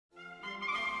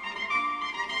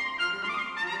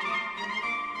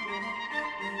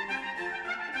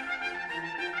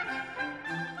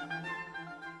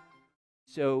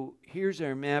So here's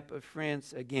our map of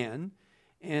France again.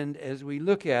 And as we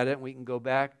look at it, we can go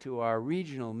back to our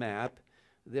regional map.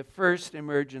 The first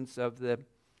emergence of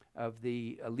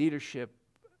the leadership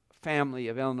family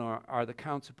of Eleanor are the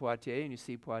Counts of Poitiers, and you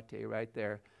see Poitiers right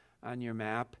there on your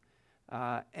map.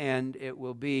 And it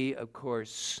will be, of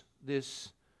course,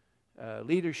 this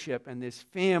leadership and this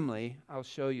family. I'll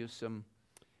show you some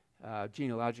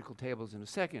genealogical tables in a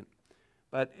second.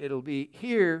 But it'll be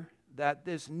here that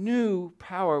this new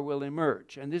power will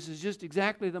emerge. And this is just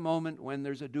exactly the moment when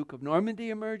there's a Duke of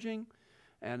Normandy emerging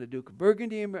and a Duke of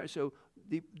Burgundy emerging. So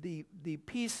the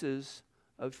pieces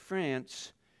of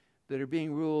France that are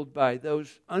being ruled by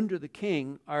those under the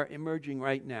king are emerging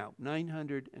right now,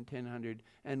 900 and 1000,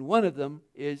 and one of them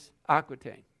is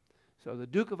Aquitaine. So the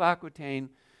Duke of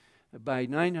Aquitaine by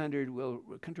 900 will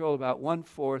control about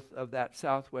 1/4 of that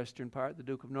southwestern part, the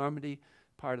Duke of Normandy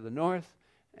part of the north,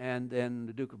 and then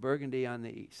the Duke of Burgundy on the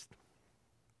east.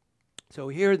 So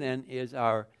here then is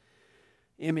our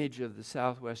image of the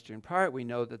southwestern part. We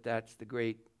know that that's the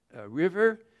great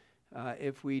river.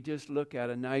 If we just look at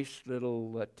a nice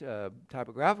little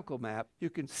topographical map, you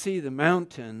can see the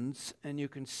mountains, and you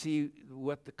can see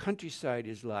what the countryside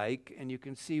is like, and you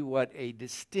can see what a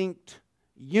distinct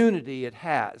unity it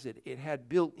has. It had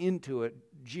built into it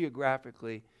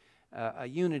geographically a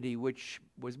unity which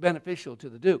was beneficial to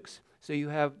the dukes. So you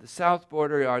have the south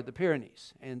border are the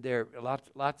Pyrenees, and there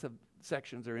lots of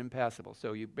sections are impassable.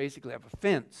 So you basically have a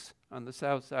fence on the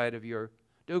south side of your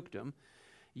dukedom.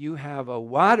 You have a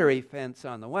watery fence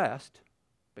on the west,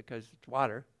 because it's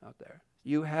water out there.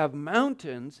 You have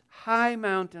mountains, high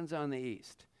mountains on the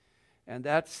east. And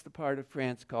that's the part of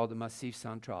France called the Massif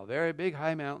Central. Very big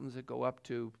high mountains that go up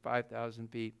to 5,000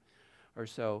 feet or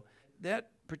so. That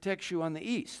protects you on the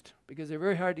east, because they're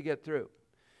very hard to get through.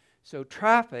 So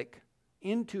traffic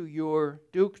into your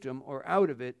dukedom or out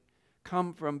of it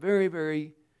come from very,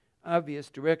 very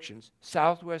obvious directions.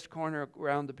 Southwest corner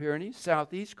around the Pyrenees,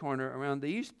 southeast corner around the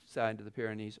east side of the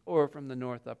Pyrenees, or from the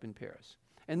north up in Paris.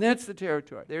 And that's the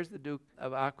territory. There's the Duke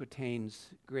of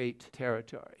Aquitaine's great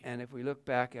territory. And if we look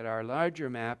back at our larger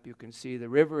map, you can see the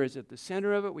river is at the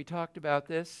center of it. We talked about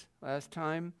this last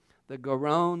time. The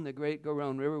Garonne, the great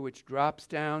Garonne River, which drops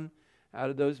down out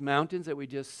of those mountains that we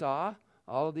just saw.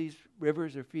 All of these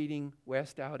rivers are feeding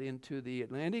west out into the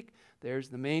Atlantic. There's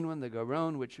the main one, the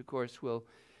Garonne, which of course will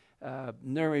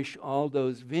nourish all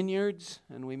those vineyards.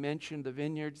 And we mentioned the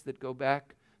vineyards that go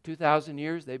back 2,000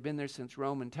 years. They've been there since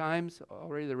Roman times.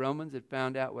 Already the Romans had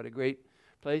found out what a great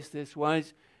place this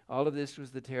was. All of this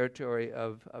was the territory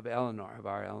of Eleanor, of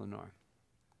our Eleanor.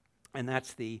 And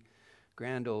that's the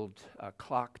grand old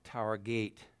clock tower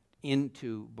gate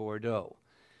into Bordeaux.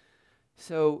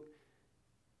 So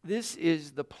this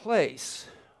is the place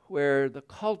where the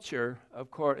culture of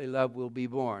courtly love will be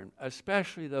born,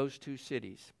 especially those two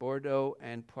cities, Bordeaux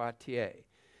and Poitiers.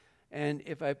 And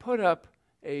if I put up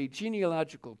a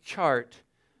genealogical chart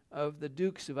of the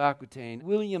Dukes of Aquitaine,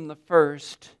 William I,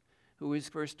 who is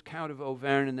first Count of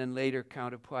Auvergne and then later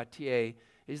Count of Poitiers,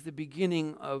 is the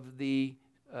beginning of the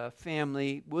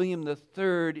family. William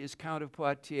III is Count of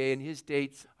Poitiers, and his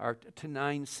dates are to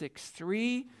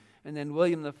 963. And then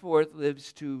William IV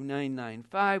lives to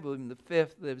 995. William V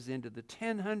lives into the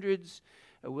 1000s.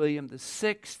 William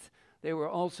VI, they were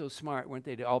also smart, weren't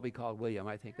they, to all be called William?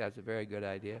 I think that's a very good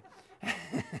idea.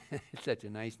 It's such a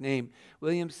nice name.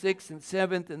 William VI and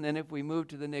 7th, and then if we move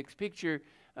to the next picture,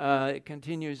 it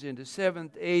continues into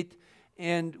 7th, 8th.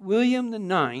 And William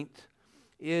IX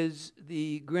is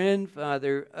the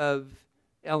grandfather of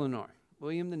Eleanor.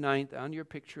 William IX, on your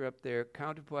picture up there,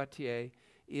 Count of Poitiers,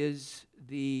 is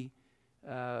the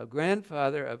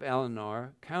grandfather of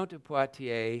Eleanor, Count of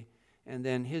Poitiers, and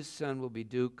then his son will be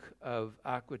Duke of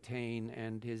Aquitaine,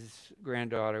 and his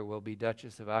granddaughter will be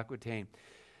Duchess of Aquitaine.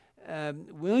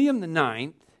 William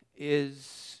IX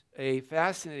is a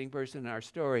fascinating person in our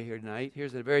story here tonight.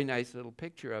 Here's a very nice little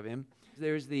picture of him.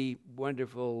 There's the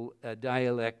wonderful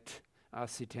dialect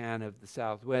Aquitaine of the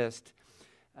Southwest.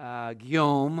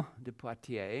 Guillaume de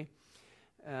Poitiers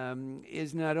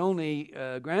is not only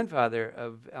grandfather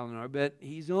of Eleanor, but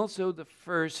he's also the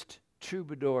first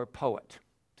troubadour poet.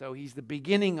 So he's the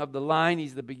beginning of the line,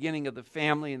 he's the beginning of the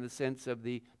family in the sense of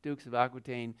the Dukes of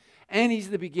Aquitaine, and he's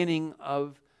the beginning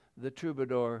of the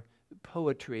troubadour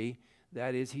poetry.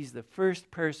 That is, he's the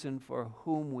first person for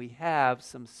whom we have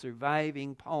some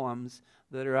surviving poems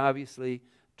that are obviously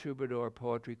troubadour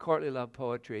poetry, courtly love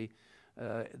poetry.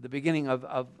 The beginning of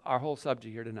our whole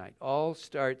subject here tonight all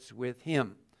starts with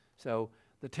him. So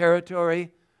the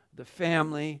territory, the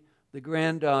family, the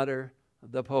granddaughter,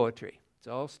 the poetry. It's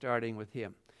all starting with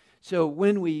him. So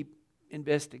when we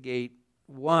investigate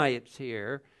why it's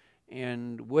here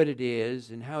and what it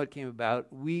is and how it came about,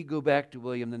 we go back to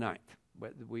William IX.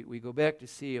 We go back to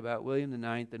see about William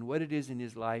IX and what it is in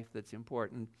his life that's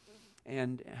important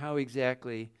and how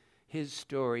exactly his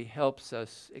story helps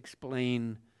us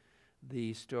explain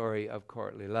the story of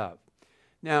courtly love.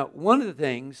 Now, one of the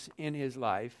things in his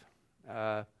life,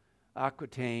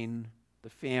 Aquitaine, the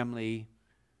family,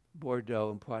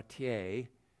 Bordeaux and Poitiers,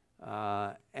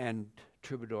 and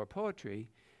troubadour poetry,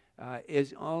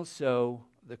 is also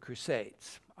the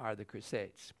Crusades,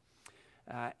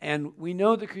 and we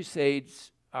know the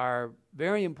Crusades are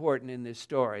very important in this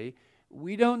story.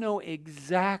 We don't know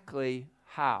exactly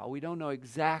how. We don't know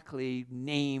exactly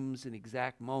names and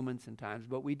exact moments and times,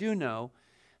 but we do know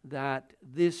that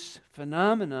this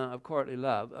phenomena of courtly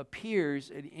love appears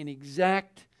in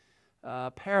exact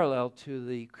parallel to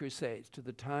the Crusades, to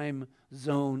the time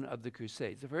zone of the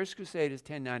Crusades. The first Crusade is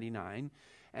 1099,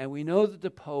 and we know that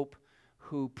the Pope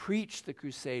who preached the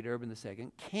Crusade, Urban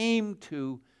II, came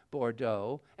to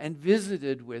Bordeaux and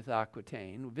visited with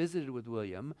Aquitaine, visited with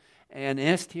William, and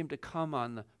asked him to come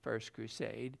on the First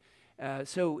Crusade.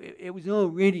 So it was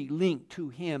already linked to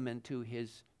him and to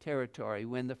his territory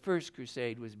when the First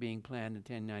Crusade was being planned in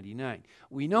 1099.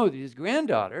 We know that his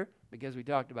granddaughter, because we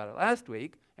talked about it last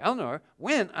week, Eleanor,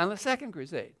 went on the Second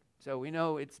Crusade. So we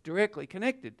know it's directly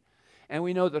connected. And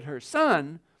we know that her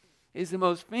son is the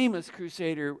most famous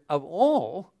crusader of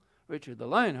all, Richard the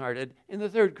Lionhearted, in the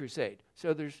Third Crusade.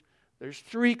 So there's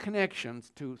three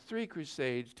connections to three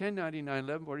crusades, 1099,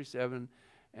 1147,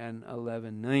 and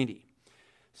 1190.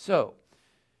 So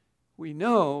we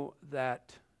know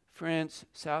that France,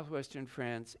 southwestern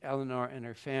France, Eleanor and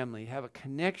her family have a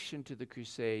connection to the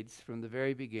Crusades from the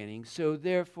very beginning. So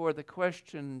therefore, the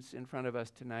questions in front of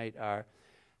us tonight are,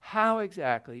 how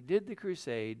exactly did the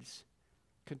Crusades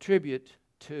contribute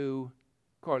to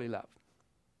courtly love?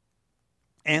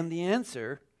 And the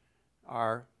answer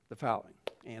are the following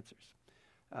answers.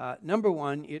 Number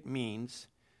one, it means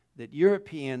that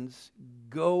Europeans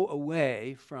go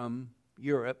away from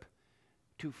Europe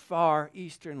to far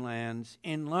eastern lands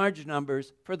in large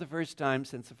numbers for the first time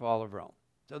since the fall of Rome.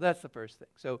 So that's the first thing.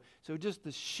 So just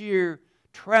the sheer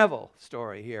travel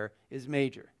story here is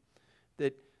major.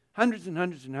 That hundreds and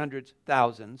hundreds and hundreds,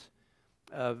 thousands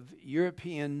of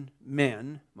European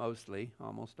men, mostly,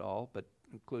 almost all, but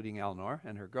including Eleanor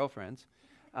and her girlfriends,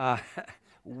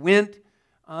 went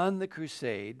on the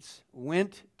Crusades,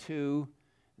 went to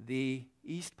the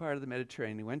east part of the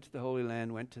Mediterranean, went to the Holy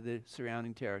Land, went to the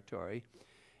surrounding territory,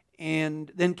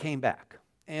 and then came back.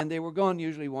 And they were gone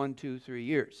usually 1, 2, 3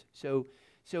 years. So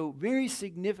very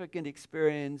significant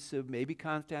experience of maybe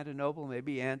Constantinople,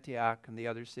 maybe Antioch, and the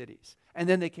other cities. And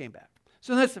then they came back.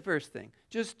 So that's the first thing.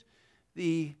 Just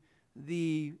the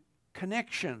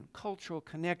connection, cultural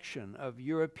connection of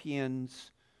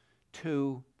Europeans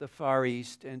to the Far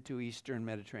East and to Eastern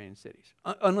Mediterranean cities,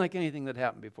 unlike anything that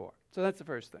happened before. So that's the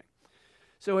first thing.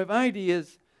 So if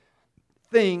ideas,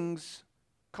 things,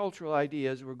 cultural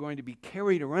ideas were going to be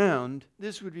carried around,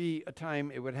 this would be a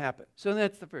time it would happen. So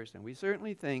that's the first thing. We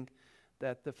certainly think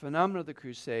that the phenomenon of the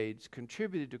Crusades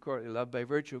contributed to courtly love by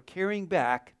virtue of carrying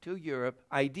back to Europe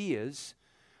ideas,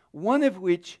 one of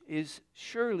which is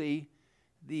surely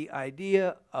the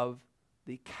idea of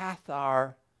the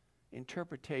Cathar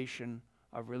interpretation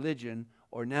of religion,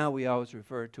 or now we always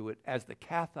refer to it as the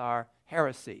Cathar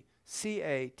heresy.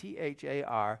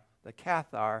 C-A-T-H-A-R, the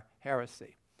Cathar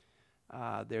heresy.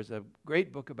 There's a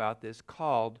great book about this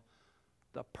called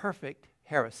The Perfect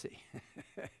Heresy.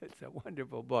 It's a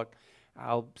wonderful book.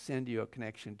 I'll send you a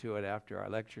connection to it after our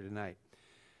lecture tonight.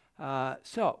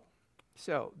 So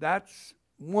that's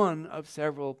one of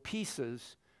several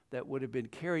pieces that would have been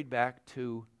carried back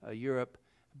to Europe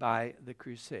by the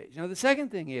Crusades. Now, the second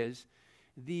thing is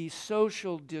the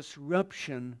social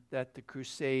disruption that the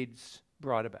Crusades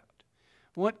brought about.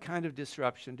 What kind of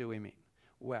disruption do we mean?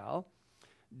 Well,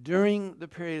 during the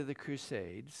period of the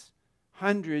Crusades,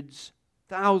 hundreds,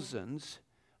 thousands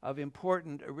of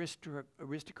important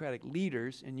aristocratic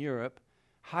leaders in Europe,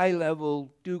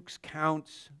 high-level dukes,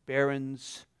 counts,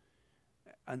 barons,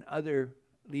 and other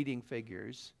leading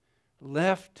figures,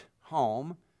 left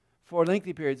home for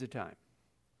lengthy periods of time.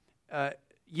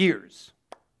 Years.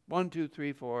 1, 2,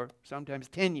 3, 4, sometimes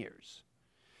 10 years.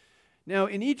 Now,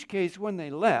 in each case, when they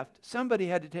left, somebody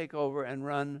had to take over and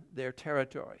run their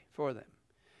territory for them.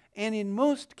 And in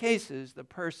most cases, the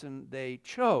person they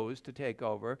chose to take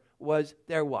over was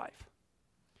their wife.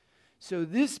 So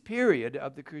this period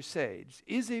of the Crusades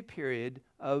is a period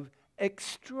of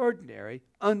extraordinary,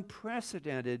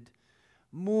 unprecedented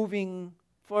moving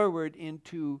forward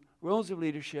into roles of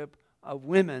leadership of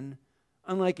women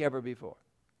unlike ever before.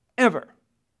 Ever.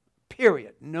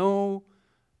 period. No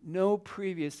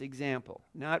previous example.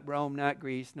 Not Rome, not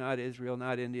Greece, not Israel,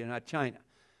 not India, not China.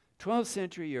 12th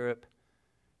century Europe,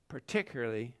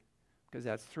 particularly, because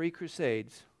that's 3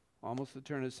 crusades, almost the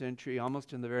turn of the century,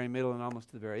 almost in the very middle, and almost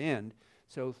to the very end.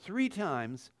 So 3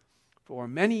 times for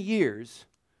many years,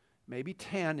 maybe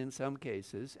 10 in some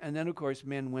cases, and then, of course,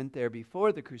 men went there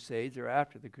before the Crusades or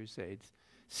after the Crusades.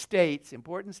 States,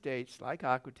 important states like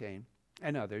Aquitaine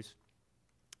and others,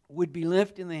 would be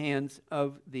left in the hands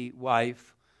of the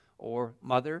wife or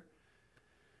mother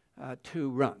to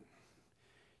run.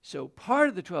 So part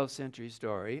of the 12th century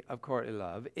story of courtly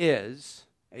love is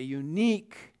a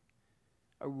unique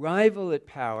arrival at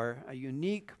power, a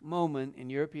unique moment in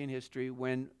European history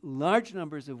when large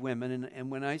numbers of women,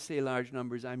 and when I say large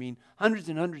numbers, I mean hundreds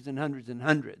and hundreds and hundreds and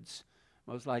hundreds,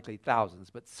 most likely thousands,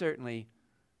 but certainly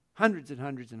hundreds and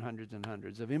hundreds and hundreds and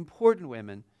hundreds of important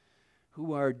women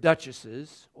who are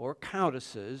duchesses or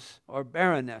countesses or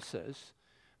baronesses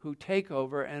who take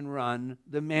over and run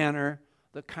the manor,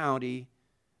 the county,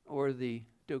 or the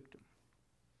dukedom.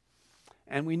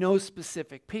 And we know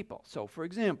specific people. So, for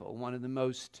example, one of the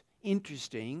most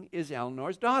interesting is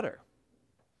Eleanor's daughter,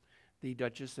 the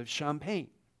Duchess of Champagne.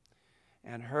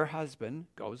 And her husband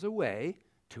goes away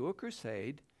to a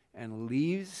crusade and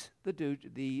leaves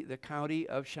the county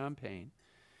of Champagne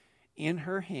in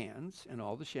her hands, and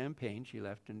all the champagne he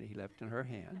left in her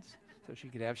hands, so she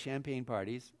could have champagne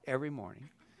parties every morning.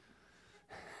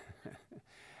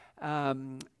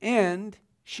 And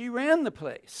she ran the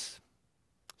place.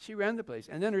 She ran the place.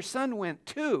 And then her son went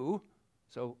too,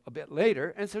 so a bit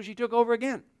later, and so she took over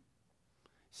again.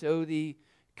 So the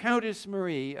Countess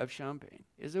Marie of Champagne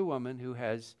is a woman who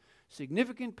has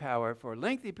significant power for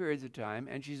lengthy periods of time,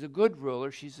 and she's a good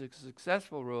ruler, she's a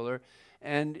successful ruler,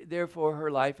 and therefore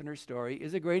her life and her story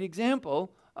is a great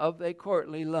example of a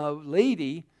courtly love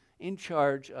lady in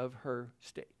charge of her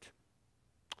state.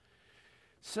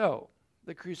 So,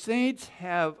 the Crusades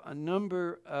have a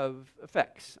number of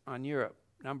effects on Europe.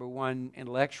 Number one,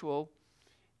 intellectual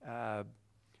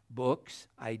books,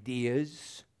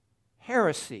 ideas,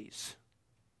 heresies,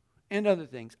 and other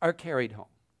things are carried home.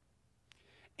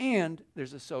 And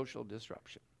there's a social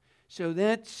disruption. So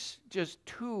that's just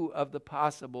 2 of the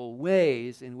possible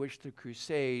ways in which the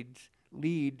Crusades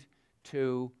lead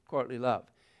to courtly love.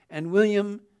 And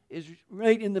William is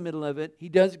right in the middle of it. He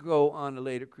does go on a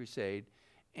later crusade,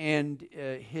 and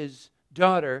his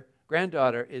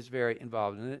granddaughter is very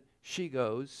involved in it. She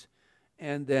goes,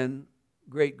 and then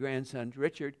great-grandson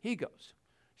Richard, he goes.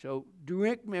 So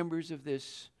direct members of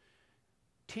this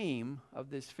team, of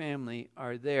this family,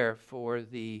 are there for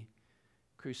the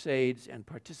Crusades and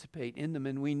participate in them.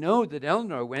 And we know that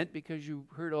Eleanor went because you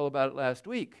heard all about it last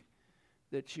week,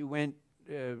 that she went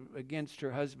against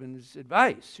her husband's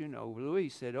advice. You know, Louis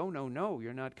said, "Oh, no,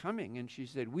 you're not coming." And she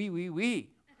said, oui,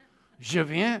 je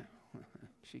viens.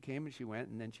 She came and she went,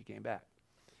 and then she came back.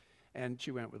 And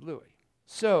she went with Louis.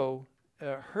 So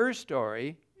her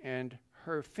story and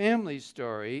her family's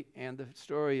story and the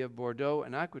story of Bordeaux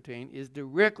and Aquitaine is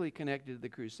directly connected to the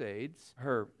Crusades.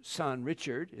 Her son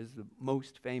Richard is the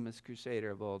most famous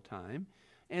crusader of all time.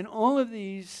 And all of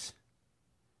these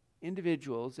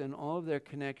individuals and all of their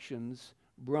connections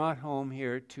brought home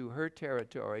here to her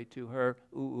territory, to her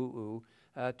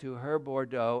to her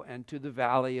Bordeaux, and to the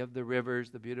valley of the rivers,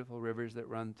 the beautiful rivers that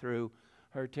run through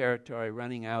her territory,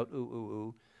 running out,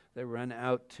 they run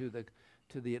out to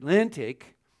the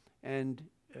Atlantic and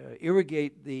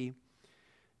irrigate the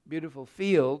beautiful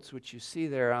fields, which you see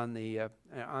there on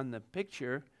the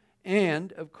picture,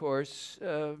 and of course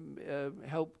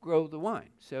help grow the wine.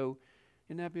 So,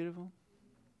 isn't that beautiful?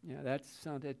 Yeah, that's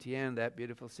Saint Etienne, that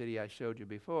beautiful city I showed you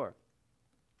before.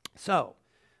 So,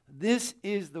 this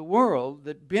is the world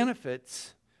that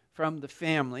benefits from the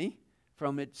family,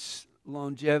 from its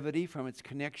longevity, from its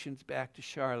connections back to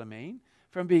Charlemagne,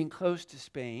 from being close to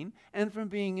Spain, and from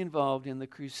being involved in the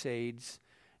Crusades,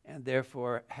 and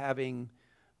therefore having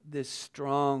this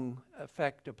strong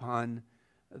effect upon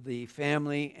the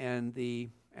family and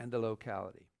the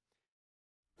locality.